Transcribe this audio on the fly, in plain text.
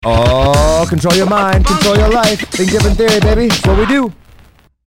Oh, control your mind, control your life. Think Different Theory, baby. That's what we do.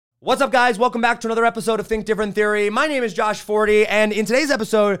 What's up, guys? Welcome back to another episode of Think Different Theory. My name is Josh Forti, and in today's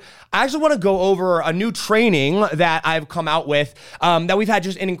episode, I actually want to go over a new training that I've come out with that we've had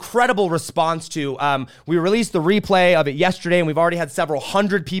just an incredible response to. We released the replay of it yesterday, and we've already had several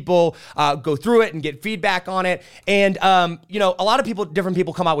hundred people go through it and get feedback on it. And, you know, a lot of people, different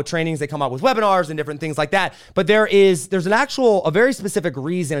people come out with trainings, they come out with webinars and different things like that. But there's a very specific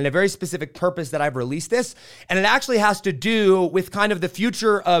reason and a very specific purpose that I've released this. And it actually has to do with kind of the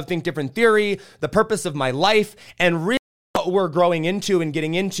future of Think Different Theory, the purpose of my life, and really what we're growing into and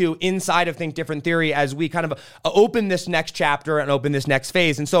getting into inside of Think Different Theory as we kind of open this next chapter and open this next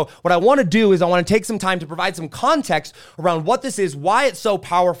phase. And so what I want to do is I want to take some time to provide some context around what this is, why it's so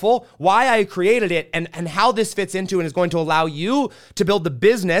powerful, why I created it, and how this fits into and is going to allow you to build the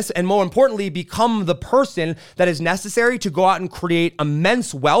business and, more importantly, become the person that is necessary to go out and create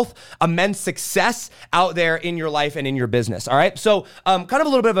immense wealth, immense success out there in your life and in your business. All right. So kind of a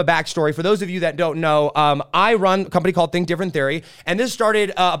little bit of a backstory for those of you that don't know. I run a company called Think Different Theory, and this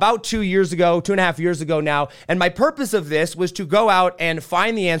started about 2 years ago, 2.5 years ago now. And my purpose of this was to go out and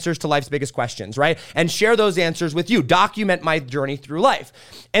find the answers to life's biggest questions, right? And share those answers with you, document my journey through life.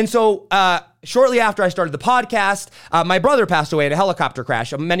 And so, shortly after I started the podcast, my brother passed away in a helicopter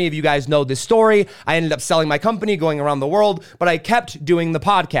crash. Many of you guys know this story. I ended up selling my company, going around the world, but I kept doing the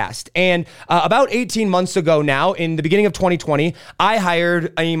podcast. And about 18 months ago now, in the beginning of 2020, I hired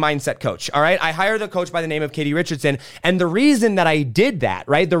a mindset coach, all right? I hired a coach by the name of Katie Richardson. And the reason that I did that,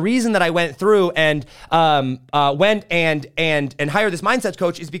 right? The reason that I went through and went and hired this mindset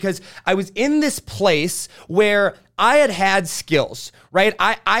coach is because I was in this place where I had skills, right?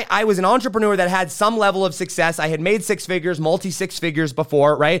 I was an entrepreneur that had some level of success. I had made six figures, multi-six figures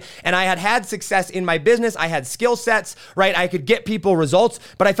before, right? And I had success in my business. I had skill sets, right? I could get people results,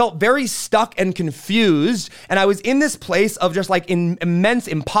 but I felt very stuck and confused. And I was in this place of just like immense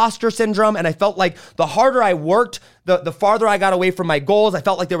imposter syndrome. And I felt like the harder I worked, the farther I got away from my goals. I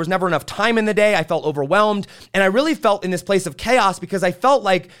felt like there was never enough time in the day. I felt overwhelmed. And I really felt in this place of chaos because I felt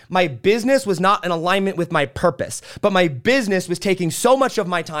like my business was not in alignment with my purpose, but my business was taking so much of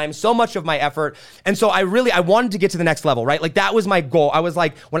my time, so much of my effort. And so I wanted to get to the next level, right? Like that was my goal. I was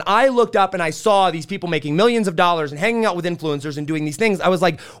like, when I looked up and I saw these people making millions of dollars and hanging out with influencers and doing these things, I was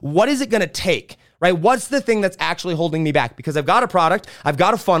like, what is it going to take? Right? What's the thing that's actually holding me back? Because I've got a product, I've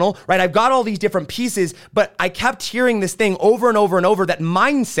got a funnel, right? I've got all these different pieces, but I kept hearing this thing over and over and over that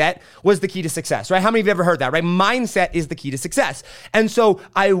mindset was the key to success, right? How many of you have ever heard that, right? Mindset is the key to success. And so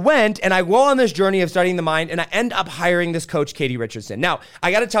I went and I go on this journey of studying the mind and I end up hiring this coach, Katie Richardson. Now,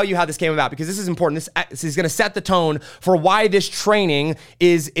 I got to tell you how this came about because this is important. This is going to set the tone for why this training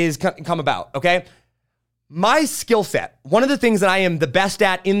is come about, okay? My skill set, one of the things that I am the best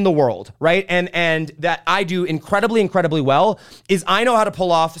at in the world, right? And that I do incredibly well is I know how to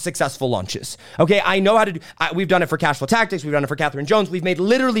pull off successful launches. Okay. I know how to we've done it for Cashflow Tactics. We've done it for Catherine Jones. We've made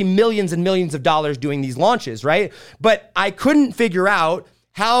literally millions and millions of dollars doing these launches, right? But I couldn't figure out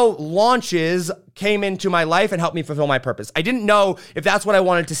how launches came into my life and helped me fulfill my purpose. I didn't know if that's what I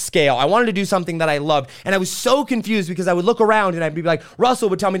wanted to scale. I wanted to do something that I loved. And I was so confused because I would look around and I'd be like, Russell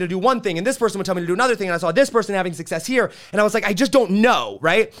would tell me to do one thing and this person would tell me to do another thing. And I saw this person having success here. And I was like, I just don't know,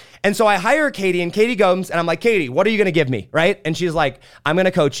 right? And so I hire Katie and Katie comes and I'm like, Katie, what are you going to give me, right? And she's like, I'm going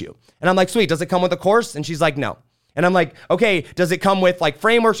to coach you. And I'm like, sweet, does it come with a course? And she's like, no. And I'm like, okay, does it come with like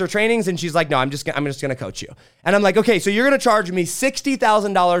frameworks or trainings? And she's like, no, I'm just going to coach you. And I'm like, okay, so you're going to charge me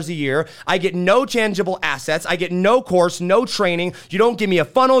 $60,000 a year. I get no tangible assets. I get no course, no training. You don't give me a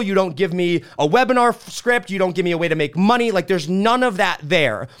funnel. You don't give me a webinar script. You don't give me a way to make money. Like there's none of that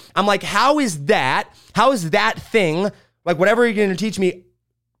there. I'm like, how is that thing, like whatever you're going to teach me,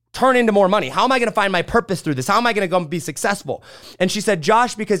 turn into more money? How am I going to find my purpose through this? How am I going to go and be successful? And she said,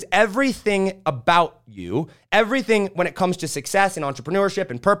 Josh, because everything about you, everything when it comes to success in entrepreneurship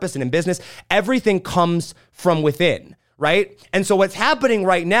and purpose and in business, everything comes from within, right? And so what's happening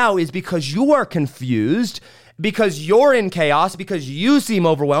right now is because you are confused, because you're in chaos, because you seem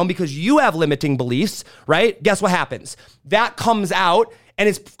overwhelmed, because you have limiting beliefs, right? Guess what happens? That comes out and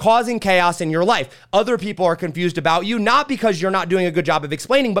it's causing chaos in your life. Other people are confused about you, not because you're not doing a good job of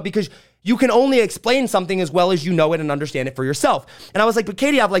explaining, but because You can only explain something as well as you know it and understand it for yourself. And I was like, but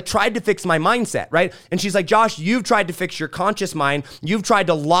Katie, I've like tried to fix my mindset, right? And she's like, Josh, you've tried to fix your conscious mind. You've tried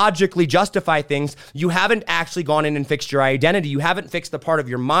to logically justify things. You haven't actually gone in and fixed your identity. You haven't fixed the part of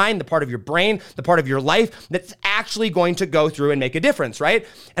your mind, the part of your brain, the part of your life that's actually going to go through and make a difference, right?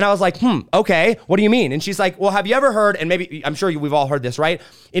 And I was like, okay, what do you mean? And she's like, well, have you ever heard, and maybe, I'm sure we've all heard this, right?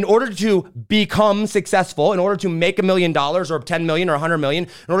 In order to become successful, in order to make $1 million or 10 million or 100 million,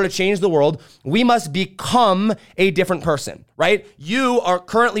 in order to change the world, we must become a different person, right? You are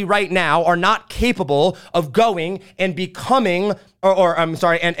currently right now are not capable of going and becoming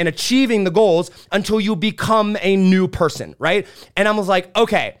and achieving the goals until you become a new person, right? And I was like,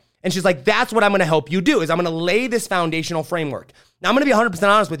 okay. And she's like, that's what I'm going to help you do, is I'm going to lay this foundational framework. Now, I'm going to be 100%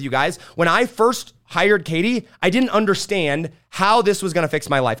 honest with you guys. When I first hired Katie, I didn't understand how this was going to fix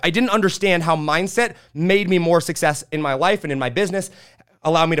my life. I didn't understand how mindset made me more success in my life and in my business,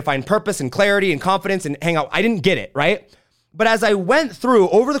 allow me to find purpose and clarity and confidence and hang out. I didn't get it, right? But as I went through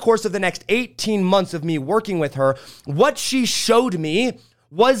over the course of the next 18 months of me working with her, what she showed me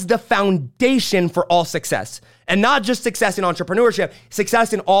was the foundation for all success. And not just success in entrepreneurship,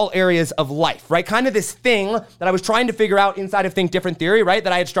 success in all areas of life, right? Kind of this thing that I was trying to figure out inside of Think Different Theory, right?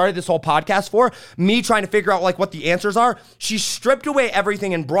 That I had started this whole podcast for, me trying to figure out like what the answers are. She stripped away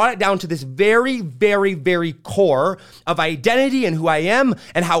everything and brought it down to this very, very, very core of identity and who I am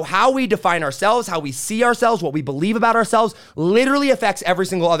and how we define ourselves, how we see ourselves, what we believe about ourselves, literally affects every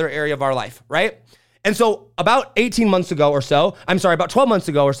single other area of our life, right? And so about 12 months ago or so,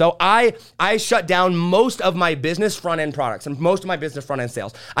 I shut down most of my business front-end products and most of my business front-end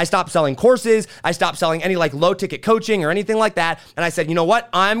sales. I stopped selling courses. I stopped selling any like low-ticket coaching or anything like that. And I said, you know what?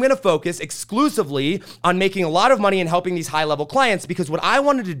 I'm going to focus exclusively on making a lot of money and helping these high-level clients, because what I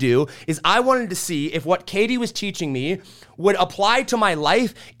wanted to do is I wanted to see if what Katie was teaching me would apply to my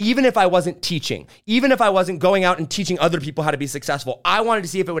life, even if I wasn't teaching, even if I wasn't going out and teaching other people how to be successful. I wanted to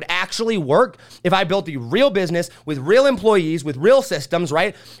see if it would actually work if I built a real business with real employees, with real systems,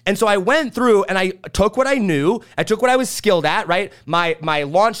 right? And so I went through and I took what I knew, I took what I was skilled at, right? My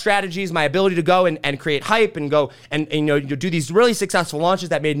launch strategies, my ability to go and create hype and go and do these really successful launches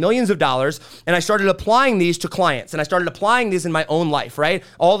that made millions of dollars. And I started applying these to clients, and I started applying these in my own life, right?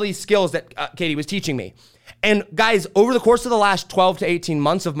 All these skills that Katie was teaching me. And guys, over the course of the last 12 to 18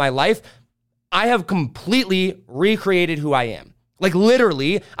 months of my life, I have completely recreated who I am. Like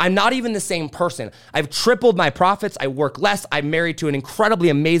literally, I'm not even the same person. I've tripled my profits. I work less. I'm married to an incredibly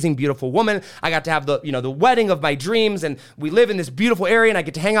amazing, beautiful woman. I got to have the wedding of my dreams, and we live in this beautiful area, and I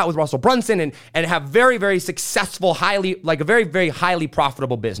get to hang out with Russell Brunson and have very, very successful, a very, very highly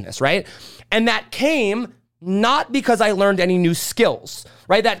profitable business, right? And that came not because I learned any new skills,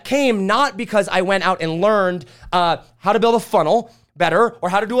 right? That came not because I went out and learned how to build a funnel better, or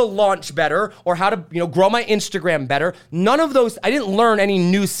how to do a launch better, or how to grow my Instagram better. None of those, I didn't learn any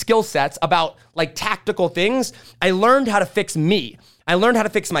new skill sets about like tactical things. I learned how to fix me. I learned how to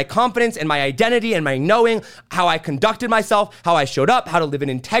fix my confidence and my identity and my knowing, how I conducted myself, how I showed up, how to live in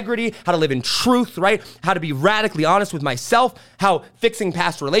integrity, how to live in truth, right? How to be radically honest with myself, how fixing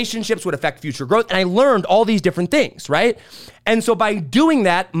past relationships would affect future growth. And I learned all these different things, right? And so by doing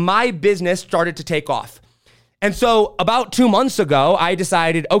that, my business started to take off. And so about 2 months ago, I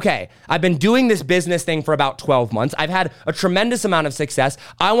decided, okay, I've been doing this business thing for about 12 months. I've had a tremendous amount of success.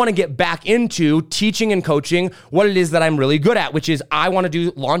 I want to get back into teaching and coaching what it is that I'm really good at, which is I want to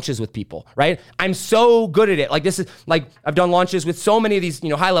do launches with people, right? I'm so good at it. Like this is like, I've done launches with so many of these,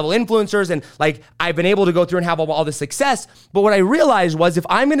 high-level influencers, and like I've been able to go through and have all this success. But what I realized was if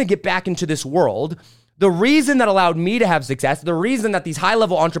I'm going to get back into this world, the reason that allowed me to have success, the reason that these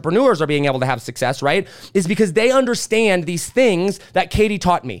high-level entrepreneurs are being able to have success, right, is because they understand these things that Katie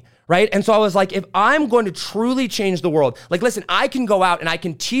taught me, right? And so I was like, if I'm going to truly change the world, like, listen, I can go out and I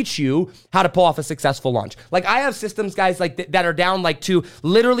can teach you how to pull off a successful launch. Like I have systems, guys, like that are down like to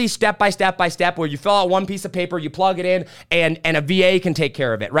literally step by step where you fill out one piece of paper, you plug it in, and a VA can take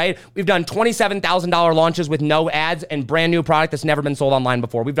care of it, right? We've done $27,000 launches with no ads and brand new product that's never been sold online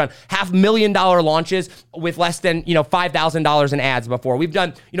before. We've done $500,000 launches with less than, $5,000 in ads before. We've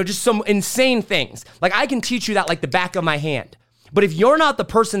done, just some insane things. Like I can teach you that like the back of my hand. But if you're not the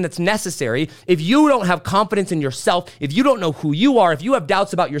person that's necessary, if you don't have confidence in yourself, if you don't know who you are, if you have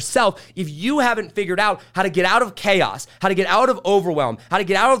doubts about yourself, if you haven't figured out how to get out of chaos, how to get out of overwhelm, how to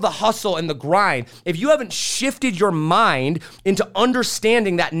get out of the hustle and the grind, if you haven't shifted your mind into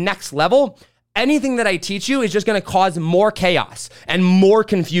understanding that next level, anything that I teach you is just going to cause more chaos and more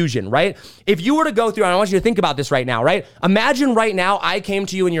confusion, right? If you were to go through, and I want you to think about this right now, right? Imagine right now I came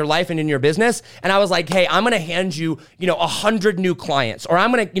to you in your life and in your business, and I was like, hey, I'm going to hand you, 100 new clients, or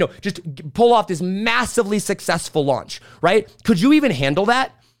I'm going to, just pull off this massively successful launch, right? Could you even handle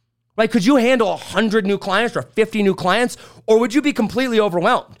that? Right? Could you handle 100 new clients or 50 new clients, or would you be completely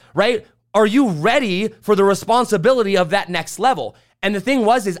overwhelmed, right? Are you ready for the responsibility of that next level? And the thing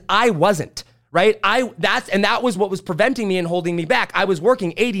is I wasn't. Right? That was what was preventing me and holding me back. I was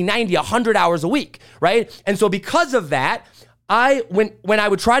working 80, 90, 100 hours a week, right? And so because of that, when I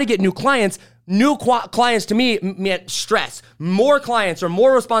would try to get new clients to me meant stress. More clients or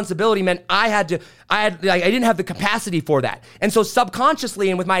more responsibility meant I didn't have the capacity for that. And so subconsciously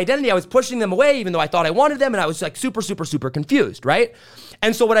and with my identity, I was pushing them away even though I thought I wanted them, and I was like super, super, super confused, right?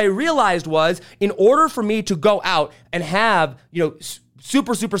 And so what I realized was, in order for me to go out and have,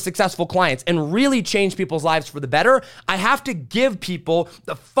 super, super successful clients and really change people's lives for the better, I have to give people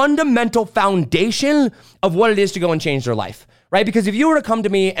the fundamental foundation of what it is to go and change their life, right? Because if you were to come to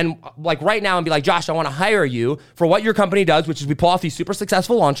me and like right now and be like, Josh, I want to hire you for what your company does, which is we pull off these super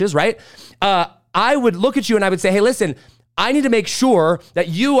successful launches, right? I would look at you and I would say, hey, listen, I need to make sure that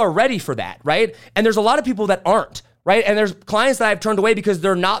you are ready for that, right? And there's a lot of people that aren't. Right? And there's clients that I've turned away because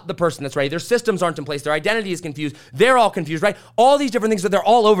they're not the person that's ready. Their systems aren't in place. Their identity is confused. They're all confused, right? All these different things that they're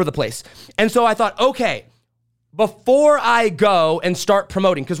all over the place. And so I thought, okay, before I go and start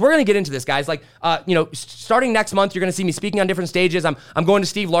promoting, because we're going to get into this, guys, like, starting next month, you're going to see me speaking on different stages. I'm going to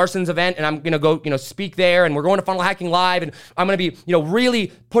Steve Larson's event and I'm going to go, speak there, and we're going to Funnel Hacking Live, and I'm going to be,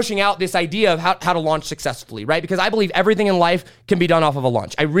 really pushing out this idea of how to launch successfully, right? Because I believe everything in life can be done off of a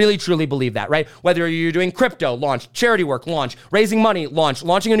launch. I really, truly believe that, right? Whether you're doing crypto, launch, charity work, launch, raising money, launch,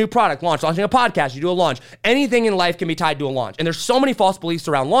 launching a new product, launch, launching a podcast, you do a launch. Anything in life can be tied to a launch. And there's so many false beliefs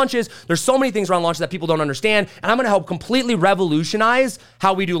around launches. There's so many things around launches that people don't understand. And I'm going to help completely revolutionize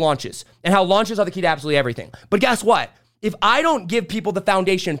how we do launches and how launches are the key to absolutely everything. But guess what? If I don't give people the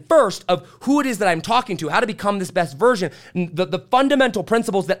foundation first of who it is that I'm talking to, how to become this best version, the fundamental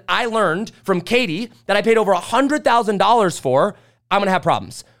principles that I learned from Katie that I paid over $100,000 for, I'm going to have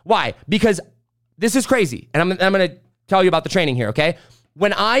problems. Why? Because this is crazy. And I'm going to tell you about the training here, okay?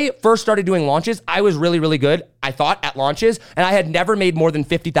 When I first started doing launches, I was really, really good, I thought, at launches, and I had never made more than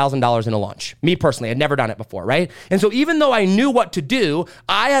 $50,000 in a launch. Me personally, I'd never done it before, right? And so even though I knew what to do,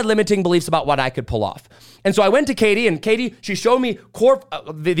 I had limiting beliefs about what I could pull off. And so I went to Katie, and Katie, she showed me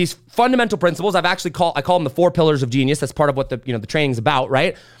these fundamental principles. I call them the 4 pillars of genius. That's part of what the training's about,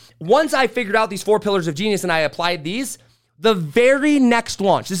 right? Once I figured out these 4 pillars of genius and I applied these, the very next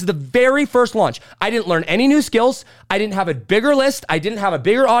launch, this is the very first launch, I didn't learn any new skills. I didn't have a bigger list. I didn't have a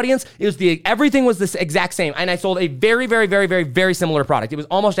bigger audience. Everything was the exact same. And I sold a very, very, very, very, very similar product. It was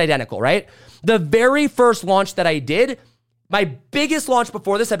almost identical, right? The very first launch that I did, my biggest launch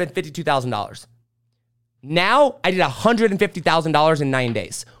before this had been $52,000. Now I did $150,000 in 9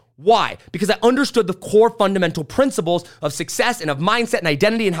 days. Why? Because I understood the core fundamental principles of success and of mindset and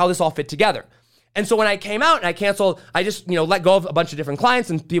identity and how this all fit together. And so when I came out and I canceled, I just, let go of a bunch of different clients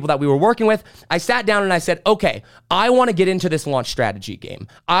and people that we were working with. I sat down and I said, okay, I want to get into this launch strategy game.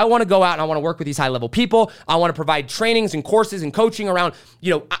 I want to go out and I want to work with these high-level people. I want to provide trainings and courses and coaching around,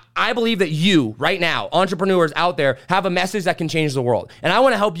 I believe that you, right now, entrepreneurs out there, have a message that can change the world. And I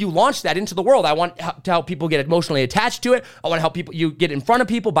want to help you launch that into the world. I want to help people get emotionally attached to it. I want to help you get in front of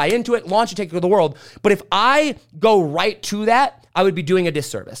people, buy into it, launch it, take it to the world. But if I go right to that, I would be doing a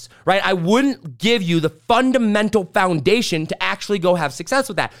disservice, right? I wouldn't give you the fundamental foundation to actually go have success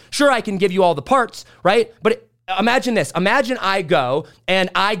with that. Sure, I can give you all the parts, right? But imagine this. Imagine I go and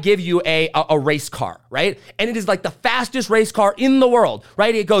I give you a race car, right? And it is like the fastest race car in the world,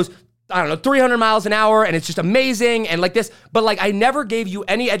 right? It goes, 300 miles an hour, and it's just amazing and like this. But like I never gave you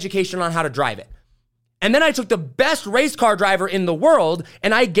any education on how to drive it. And then I took the best race car driver in the world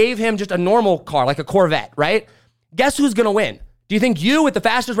and I gave him just a normal car, like a Corvette, right? Guess who's gonna win? Do you think you with the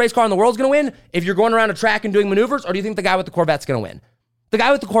fastest race car in the world is going to win if you're going around a track and doing maneuvers, or do you think the guy with the Corvette's going to win? The guy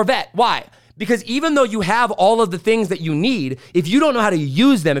with the Corvette. Why? Because even though you have all of the things that you need, if you don't know how to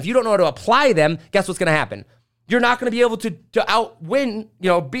use them, if you don't know how to apply them, guess what's going to happen? You're not going to be able to outwin,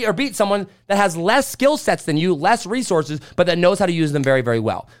 beat someone that has less skill sets than you, less resources, but that knows how to use them very, very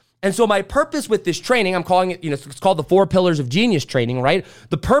well. And so my purpose with this training, I'm calling it, it's called the 4 Pillars of Genius training, right?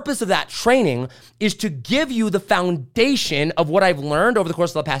 The purpose of that training is to give you the foundation of what I've learned over the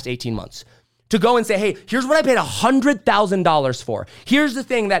course of the past 18 months. To go and say, hey, here's what I paid $100,000 for. Here's the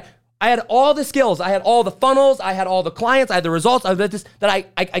thing that I had all the skills. I had all the funnels. I had all the clients. I had the results. I had this, that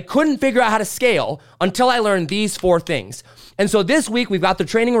I couldn't figure out how to scale until I learned these 4 things. And so this week, we've got the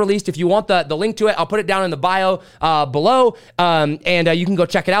training released. If you want the link to it, I'll put it down in the bio below. And you can go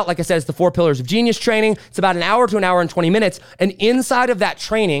check it out. Like I said, it's the 4 Pillars of Genius training. It's about an hour to an hour and 20 minutes. And inside of that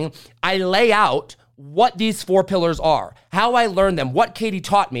training, I lay out what these 4 pillars are, how I learned them, what Katie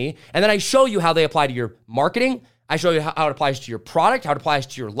taught me. And then I show you how they apply to your marketing. I show you how it applies to your product, how it applies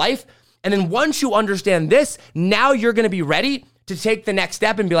to your life. And then once you understand this, now you're going to be ready to take the next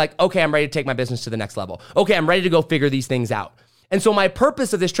step and be like, okay, I'm ready to take my business to the next level. Okay, I'm ready to go figure these things out. And so my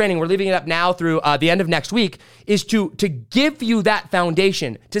purpose of this training, we're leaving it up now through the end of next week, is to give you that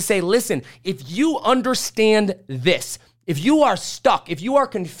foundation to say, listen, if you understand this, if you are stuck, if you are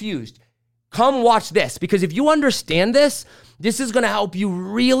confused, come watch this. Because if you understand this, this is going to help you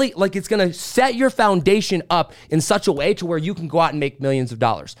really, like it's going to set your foundation up in such a way to where you can go out and make millions of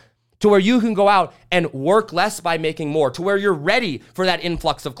dollars, to where you can go out and work less by making more, to where you're ready for that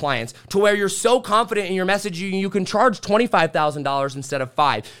influx of clients, to where you're so confident in your messaging you can charge $25,000 instead of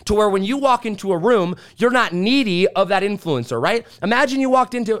 $5,000, to where when you walk into a room, you're not needy of that influencer, right? Imagine you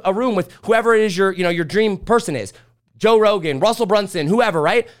walked into a room with whoever it is your dream person is, Joe Rogan, Russell Brunson, whoever,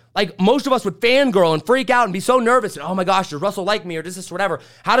 right? Like most of us would fangirl and freak out and be so nervous and, oh my gosh, does Russell like me or does this or whatever?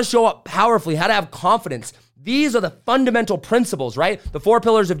 How to show up powerfully, how to have confidence. These are the fundamental principles, right? The 4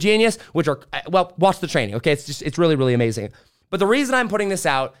 pillars of genius, which are, well, watch the training, okay? It's really, really amazing. But the reason I'm putting this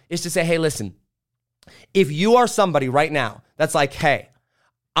out is to say, hey, listen, if you are somebody right now that's like, hey,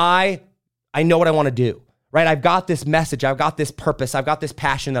 I know what I want to do, right? I've got this message, I've got this purpose, I've got this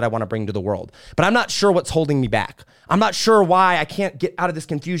passion that I want to bring to the world, but I'm not sure what's holding me back. I'm not sure why I can't get out of this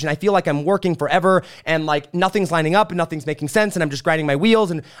confusion. I feel like I'm working forever and like nothing's lining up and nothing's making sense and I'm just grinding my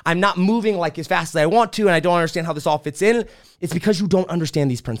wheels and I'm not moving like as fast as I want to and I don't understand how this all fits in. It's because you don't understand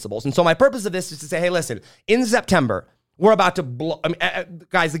these principles. And so my purpose of this is to say, hey, listen, in September, we're about to blow,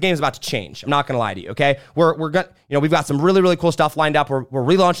 guys, the game's about to change. I'm not going to lie to you, okay? We're going, we've got some really, really cool stuff lined up. We're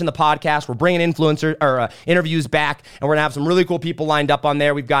relaunching the podcast. We're bringing influencer or interviews back, and we're going to have some really cool people lined up on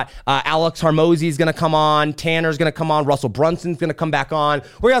there. We've got Alex Hormozi is going to come on. Tanner's going to come on. Russell Brunson's going to come back on.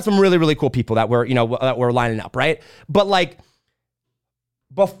 We got some really, really cool people that we're lining up, right? But like,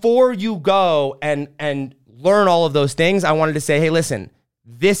 before you go and learn all of those things, I wanted to say, hey, listen,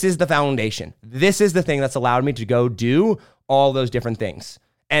 this is the foundation. This is the thing that's allowed me to go do all those different things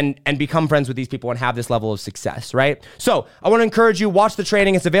and become friends with these people and have this level of success, right? So I want to encourage you, watch the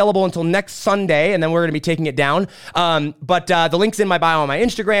training. It's available until next Sunday, and then we're going to be taking it down. But the link's in my bio on my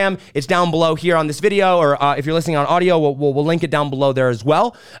Instagram. It's down below here on this video, or if you're listening on audio, we'll link it down below there as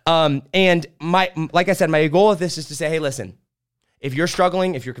well. And like I said, my goal with this is to say, hey, listen, if you're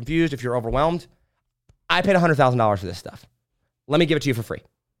struggling, if you're confused, if you're overwhelmed, I paid $100,000 for this stuff. Let me give it to you for free.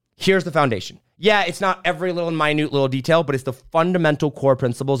 Here's the foundation. Yeah, it's not every little minute little detail, but it's the fundamental core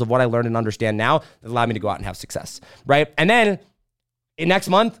principles of what I learned and understand now that allow me to go out and have success, right? And then in next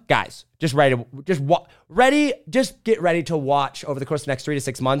month, guys, just get ready to watch over the course of the next 3 to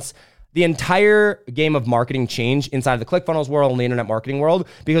 6 months the entire game of marketing change inside of the ClickFunnels world and the internet marketing world,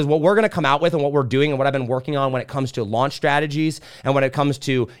 because what we're going to come out with and what we're doing and what I've been working on when it comes to launch strategies and when it comes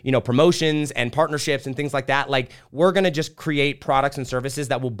to, promotions and partnerships and things like that, like we're going to just create products and services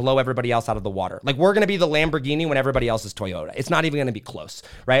that will blow everybody else out of the water. Like we're going to be the Lamborghini when everybody else is Toyota. It's not even going to be close,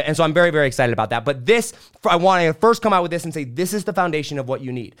 right? And so I'm very, very excited about that. But I want to first come out with this and say, this is the foundation of what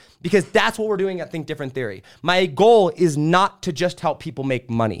you need, because that's what we're doing at Think Different Theory. My goal is not to just help people make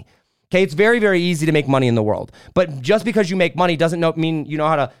money. Okay, it's very, very easy to make money in the world. But just because you make money doesn't mean you know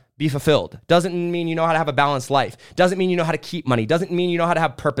how to be fulfilled. Doesn't mean you know how to have a balanced life. Doesn't mean you know how to keep money. Doesn't mean you know how to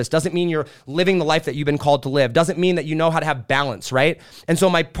have purpose. Doesn't mean you're living the life that you've been called to live. Doesn't mean that you know how to have balance, right? And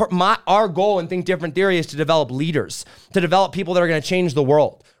so our goal in Think Different Theory is to develop leaders, to develop people that are going to change the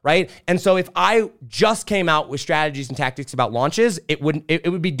world, right? And so if I just came out with strategies and tactics about launches, it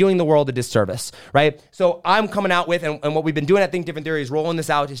would be doing the world a disservice, right? So I'm coming out with, and what we've been doing at Think Different Theory is rolling this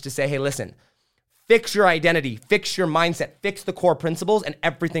out, is to say, hey, listen, fix your identity, fix your mindset, fix the core principles, and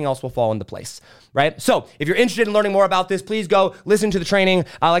everything else will fall into place, right? So if you're interested in learning more about this, please go listen to the training.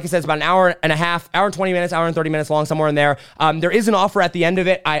 Like I said, it's about an hour and a half, hour and 20 minutes, hour and 30 minutes long, somewhere in there. There is an offer at the end of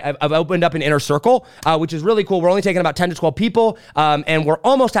it. I've opened up an inner circle, which is really cool. We're only taking about 10 to 12 people, and we're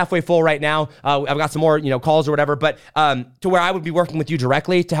almost halfway full right now. I've got some more, calls or whatever, but to where I would be working with you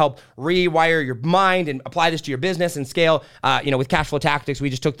directly to help rewire your mind and apply this to your business and scale. With Cashflow Tactics, we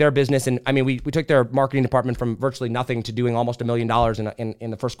just took their business, and we took their marketing department from virtually nothing to doing almost $1 million in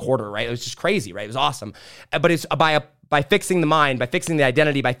the first quarter, right? It was just crazy, right? It was awesome. But it's by by fixing the mind, by fixing the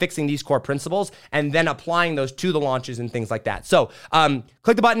identity, by fixing these core principles, and then applying those to the launches and things like that. So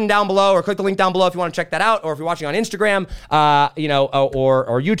click the button down below or click the link down below if you want to check that out. Or if you're watching on Instagram,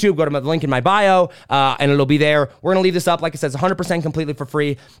 or YouTube, go to the link in my bio and it'll be there. We're going to leave this up, like I said, it's 100% completely for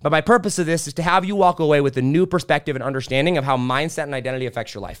free. But my purpose of this is to have you walk away with a new perspective and understanding of how mindset and identity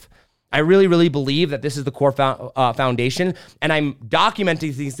affects your life. I really, really believe that this is the core foundation, and I'm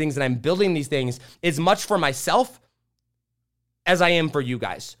documenting these things and I'm building these things as much for myself as I am for you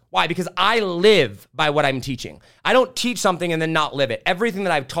guys. Why? Because I live by what I'm teaching. I don't teach something and then not live it. Everything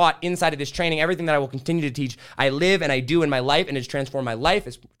that I've taught inside of this training, everything that I will continue to teach, I live and I do in my life, and it's transformed my life,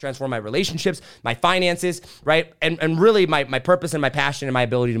 it's transformed my relationships, my finances, right? And really my purpose and my passion and my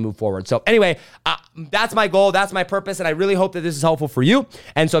ability to move forward. So anyway, that's my goal, that's my purpose, and I really hope that this is helpful for you.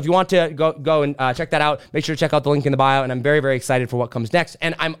 And so if you want to go and check that out, make sure to check out the link in the bio, and I'm very, very excited for what comes next.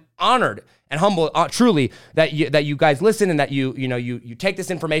 And I'm honored and humble, truly, that you guys listen and that you take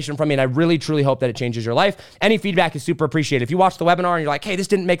this information from me, and I really, truly hope that it changes your life. Any feedback is super appreciated. If you watch the webinar and you're like, hey, this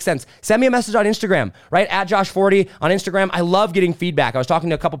didn't make sense, send me a message on Instagram, right? @Josh40 on Instagram. I love getting feedback. I was talking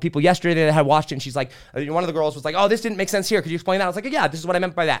to a couple people yesterday that had watched it, and she's like, one of the girls was like, oh, this didn't make sense here. Could you explain that? I was like, yeah, this is what I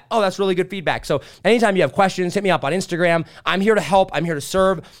meant by that. Oh, that's really good feedback. So anytime you have questions, hit me up on Instagram. I'm here to help. I'm here to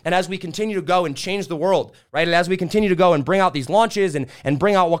serve. And as we continue to go and change the world, right? And as we continue to go and bring out these launches and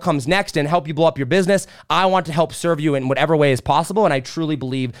bring out what comes next and help you blow up your business, I want to help serve you in whatever way is possible. And I truly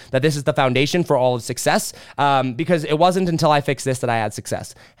believe that this is the foundation for all of success, because it wasn't until I fixed this that I had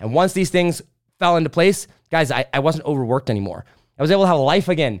success. And once these things fell into place, guys, I wasn't overworked anymore. I was able to have a life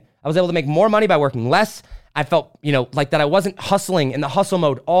again. I was able to make more money by working less. I felt, like that I wasn't hustling in the hustle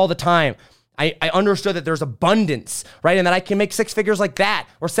mode all the time. I understood that there's abundance, right? And that I can make 6 figures like that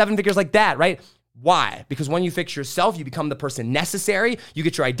or 7 figures like that, right? Why? Because when you fix yourself, you become the person necessary. You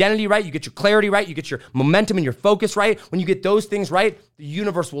get your identity right. You get your clarity right. You get your momentum and your focus right. When you get those things right, the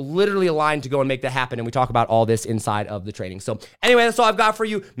universe will literally align to go and make that happen. And we talk about all this inside of the training. So anyway, that's all I've got for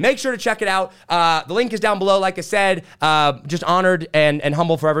you. Make sure to check it out. The link is down below. Like I said, just honored and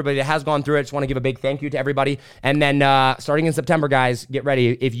humble for everybody that has gone through it. Just want to give a big thank you to everybody. And then starting in September, guys, get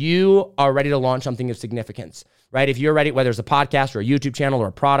ready. If you are ready to launch something of significance, right? If you're ready, whether it's a podcast or a YouTube channel or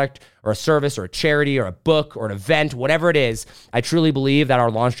a product or a service or a charity or a book or an event, whatever it is, I truly believe that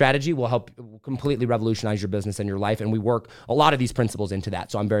our launch strategy will completely revolutionize your business and your life. And we work a lot of these principles into that.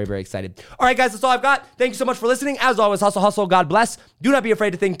 So I'm very, very excited. All right, guys, that's all I've got. Thank you so much for listening. As always, hustle, hustle, God bless. Do not be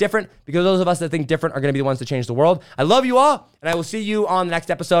afraid to think different, because those of us that think different are going to be the ones to change the world. I love you all, and I will see you on the next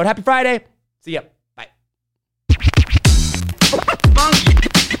episode. Happy Friday. See ya.